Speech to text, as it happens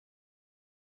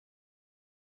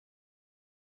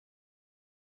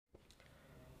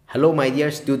Hello my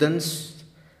dear students.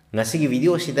 Ngasigi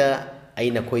video sida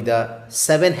ay nakoida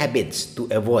 7 habits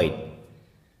to avoid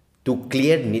to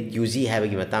clear NEET UG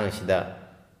habagi matang sida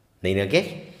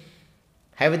nainage.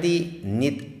 Habadi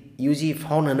NEET UG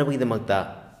found anabagi damakta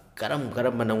karam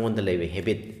manangonda lebe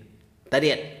habit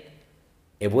tariat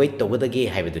avoid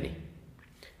tawgadagi habaduni.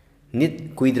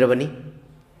 NEET kuidrabani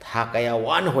tha kaya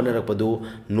wan honarakpadu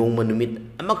nongma numit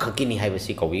ama khakini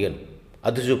habasi kawigan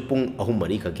adusu pung ahum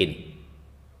mari khakini.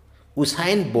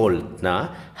 Usain Bolt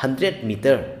na 100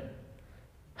 meter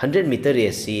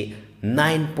race si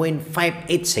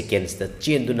 9.58 seconds da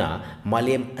chenduna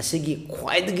malem asigi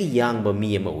khwaidagi yangba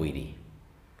mi ama oiri.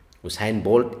 Usain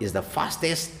Bolt is the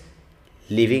fastest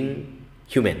living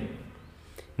human.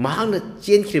 Mahangna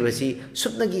chenkribasi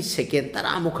supnagi second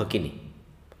tara mu khakini.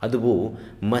 Adubu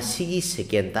masigi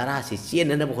second tara si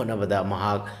chenana bhonabada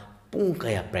mahag pung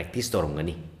kaya practice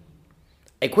torongani.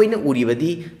 Ekoina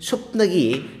uribadi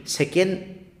supnagi second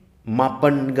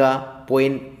mapanga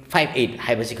 0.58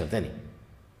 haibasi khaktani.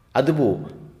 Adubu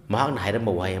mahagna hairamba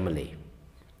wahai ama lei.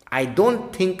 I don't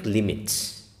think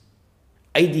limits.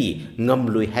 Aidi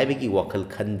ngamloi haibagi wakal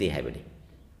khande haibani.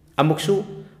 Amuksu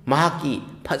mahaki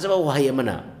phajaba wahai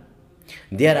amana.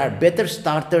 There are better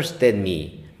starters than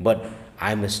me, but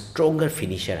I'm a stronger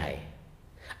finisher hai.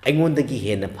 Aingondagi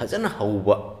hena phajana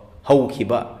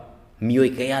haukiba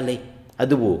miyoi kaya lei.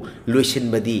 Adubu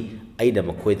loisin badi aida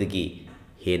makoidagi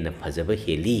hena phajaba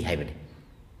heli haibani.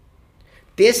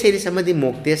 Test series amadi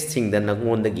mock test sing da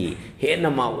nangondagi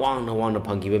hena ma wangna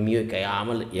phangiba miyoi kaya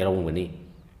ama yarawngani.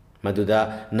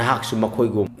 Maduda nahaksu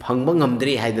makoigo phangba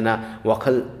ngamdri haidana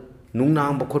wakhal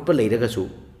nungnangba khotpa leiragasu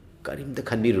karimda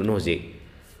khanbiruno hoje.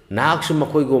 Nahaksu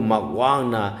makoigo ma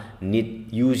wangna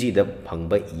NEET UG da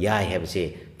phangba yai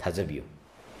habase thajabiyu.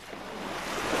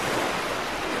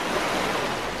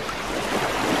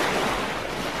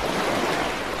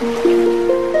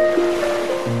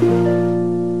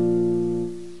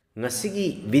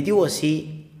 Ngasigi video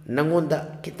asi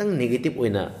nangonda kitang negative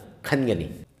oina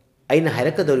khangani. Aina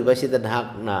hairakadoriba sida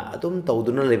nahakna adum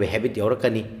tawduna lebe habit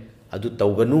yaurakani. Adu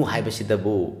tawganu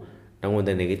haibasidabu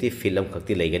nangonda negative film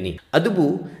khakti laigani.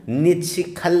 Adubu NEET si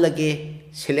khallage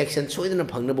selection soidana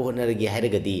phangnabu honaragi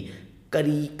hairagadi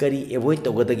kari avoid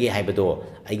tawgadagi haibado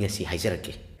ai ngasi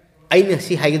haijarake. Ai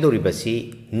ngasi haigadoriba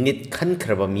si NEET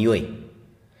khankraba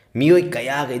miyoi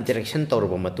kaya ga interaction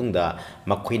tawraba matungda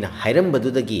makoina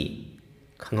hairambadudagi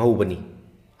khanghaubani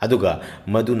aduga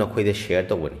madu nakoida share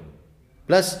tawbani.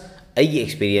 Plus aigi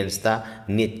experience ta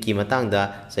NEET ki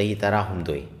matangda sahi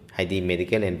 13 haidi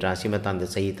medical entrance matangda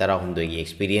sahi 13 gi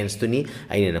experience tuni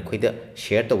aina nakoida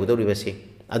share tawdoribase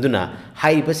aduna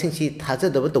haiba singsi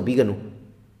thajadaba tawbiganu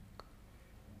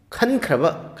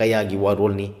khankraba kaya gi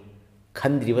warol ni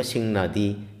khandriba singna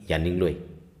di yaningloi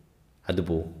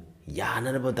adubu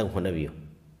yananaba tang honabiyo.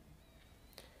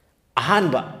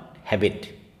 Ahanba habit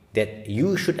that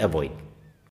you should avoid.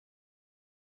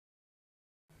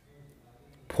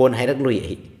 Phone hairakloi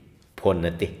ai phone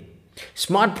nate.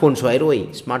 Smartphone so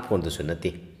hairoi smartphone to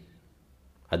nate.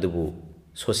 Adubu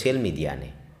social media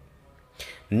ne.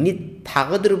 NEET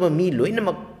thagadruba mi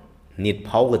loinamak NEET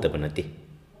phawgadaba nate.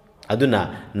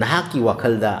 Aduna nahaki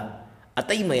wakhalda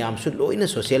atai mayam su loina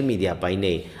social media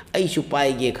paine ai su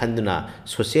paige khanduna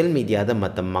social media da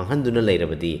matam manghanduna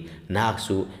leirabadi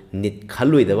naksu NEET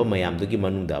khalloidaba mayam dugi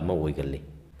manungda ama oigalle.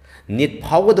 NEET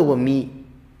phawgadaba mi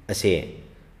ase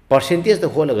percentage da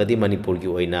holagadi Manipur gi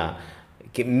oina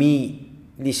ke mi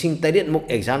lising taret muk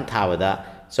exam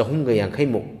thabada chahumga yankhai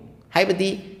muk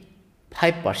haibadi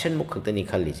 5% muk khaktani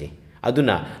khallise.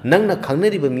 Aduna nangna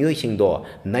khangnariba miyoi singdo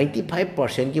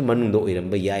 95% gi manungda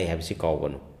oiramba yai habsi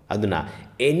kawganu. Aduna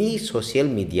any social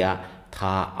media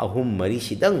tha ahum mari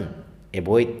sidang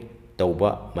avoid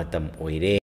tauba matam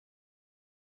oire.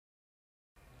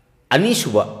 Ani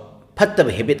suba fattaba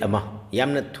habit ama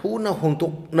yamna thuna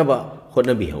hongtoknaba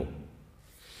hotnabiho.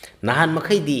 Nahan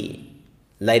makhaidi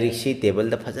lairiksi table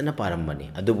da phajana parambani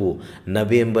adubu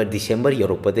November December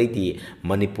yorokpadaiti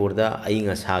Manipur da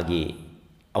ainga sagi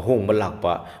ahongba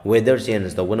lakpa weather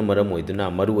change tawgana maram oiduna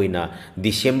maruoina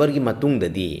December gi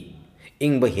matungdadi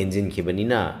ingba henjin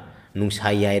khibanina nungsa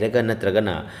yairaga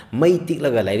natragana mai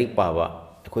tiklaga lairik paba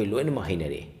akhoi loina ma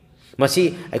hainare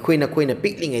masi akhoi na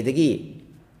pikling aidagi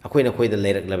akhoi na khoida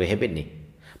lairak labe habit ni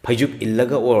phaijup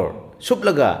illaga or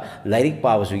suplaga lairik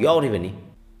paba su yauribani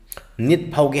NEET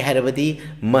phauge harabadi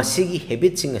masigi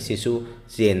habit sing asisu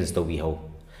change to bi ho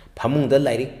phamungda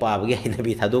lairik paba ge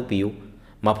hinabi thadok piu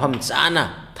mafam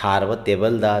chana tharaba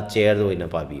table da chair do ina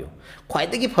pabiyo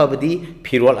khwaidagi phabadi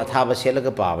phirol athaba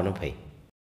selaga pabana phai.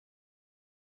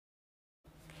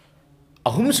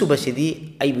 Ahum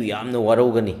subasidi aibu yamna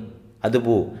warogani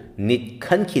adubu NEET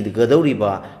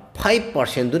khankhidgadoriba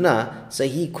 5% duna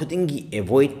sahi khudingi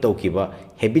avoid tawkiba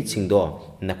habit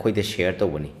singdo nakhoida share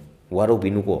tawani waro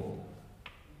binuko.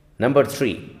 Number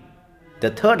 3,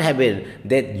 the third habit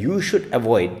that you should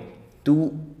avoid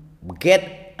to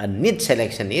get a NEET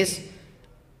selection is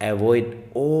avoid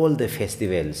all the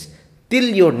festivals till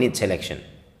your NEET selection.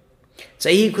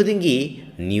 Sahi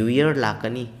khudingi New Year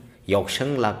lakani,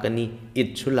 Yaushang lakani,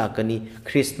 Itsu lakani,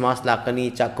 Christmas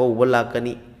lakani, Chakauba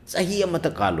lakani, sahi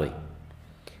amata kaloi.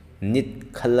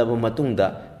 NEET khallaba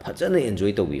matungda phajana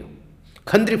enjoy tawbiyo.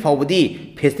 Khandri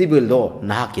phawbadi festival do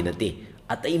nahaki nate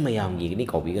atai mayamgi ni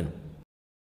kaubiganu.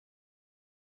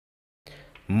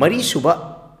 Mari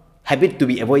suba habit to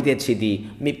be avoided sidi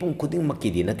mipung khuding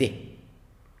makidi nate.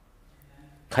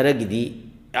 Kharagidi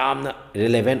yamna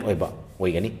relevant oiba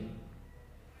oigani.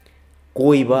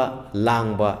 Koiba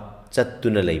langba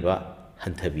chattuna leiba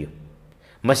hanthabiyo.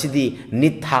 Masidi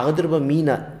NEET thagadurba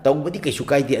mina tawbadi kaisu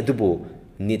kaidi adubo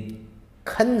NEET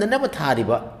khandanaba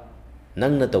thariba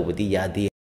nangna tawbadi yade.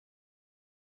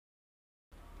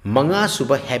 Manga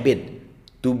suba habit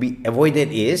to be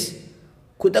avoided is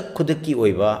kudaki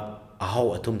oiba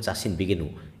ahaw athum chasin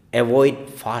bigenu. Avoid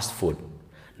fast food.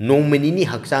 No manini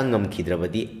hakchang ngam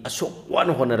khidrabadi asok wan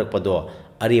honarakpado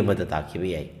arimada takhiba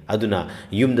yai. Aduna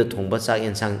yumda thongba chak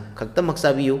ensang khaktamak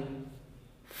chabiyu.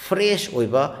 Fresh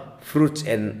oiba fruits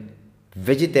and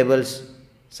vegetables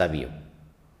chabiyu.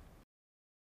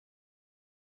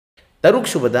 Taruk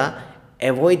subada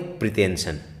avoid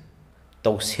pretension.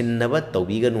 Tawsinnaba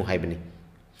tawbiganu haibani.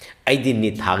 Aidi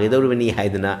NEET thagidoribani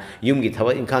haidana yumgi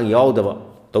thaba inkhang yaudaba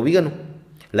tawbiganu.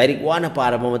 Lairik wana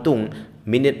paraba matung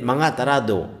minute manga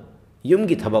tarado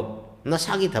yumgi thabak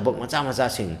nasagi thabak macha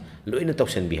sing loina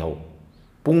tawsan bihau.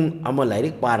 Pung ama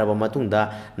lairik paraba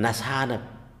matungda nasana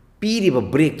piriba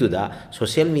break to da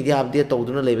social media update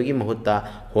tawduna leibagi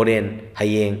mahutta horen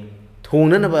hayeng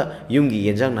thongnanaba yumgi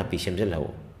yenjang na pisemjel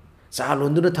hawo. Sa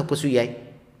londuna thakpasu yai.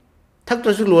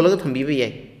 Thaktrasu lolaga thambiba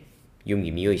yai.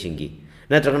 Yumgi miyoi singi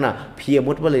natragana phi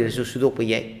amotba leirasu sudokpa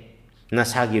yai.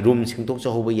 Nasagi room singtok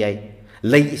chahoba yai.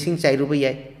 Lay ising chairuba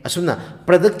yai. Asumna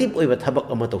productive oiba thabak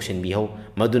ama tawsen bihau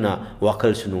maduna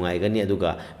wakal sunungai gani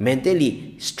aduga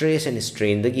mentally stress and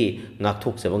strain dagi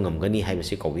ngakthok chaba ngamgani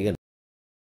haibasi kaubigan.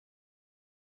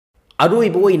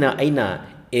 Aroiba oina aina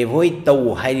avoid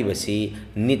taw hairibasi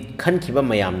NEET khankhiba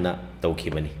mayamna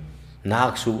tawkhibani.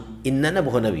 Nahaksu innana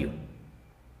bhonabiyu.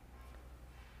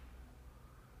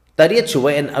 Tariat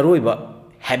suba and aroiba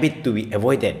habit to be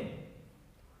avoided.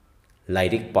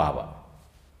 Lairik paba.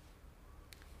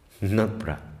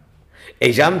 Nakpra.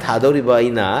 Exam thadoriba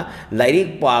ina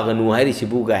lairik paganu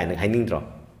hairisibu gaina hainingdro.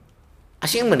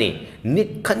 Asengmani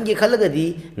NEET khange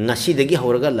khalagadi ngasidagi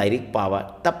horaga lairik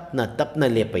paba tapna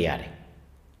lepa yare.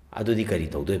 Adudi kari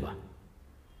tawdoiba.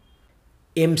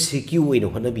 MCQ oina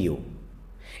honabiyu.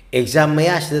 Exam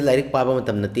maya sida lairik paba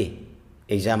matam nate.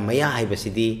 Exam maya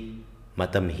haibasidi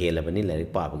matam helabani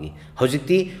lairik pabagi.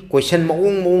 Hojikti question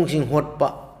maung sing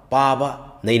hotpa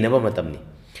paba nainaba matamni.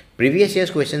 Previous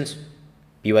year's questions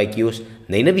PYQs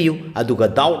nainabiyu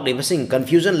aduga doubt lebasing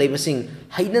confusion lebasing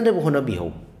hainana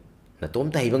honabiho.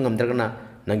 Natom tahiba ngamdragana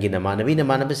nangi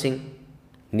namanabasing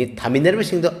NEET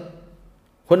thaminarbasing do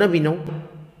honabino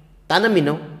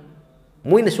tanamino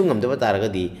moina su ngamdaba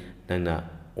taragadi nangna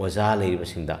oza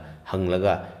leiribasingda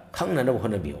hanglaga khangnana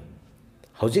honabiho.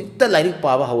 Hojikta lairik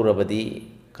paba haurabadi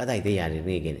kadaida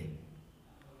yarine gene.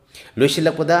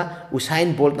 Loisilakpada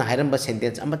Usain Bolt na hairamba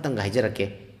sentence amatanga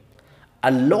haijarake. A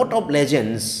lot of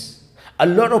legends, a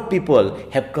lot of people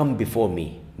have come before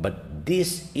me, but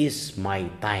this is my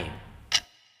time.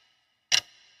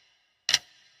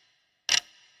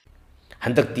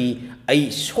 Handakti ay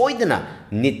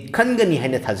soidana NEET khangani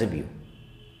haina thajabiyu.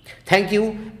 Thank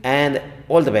you and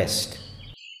all the best.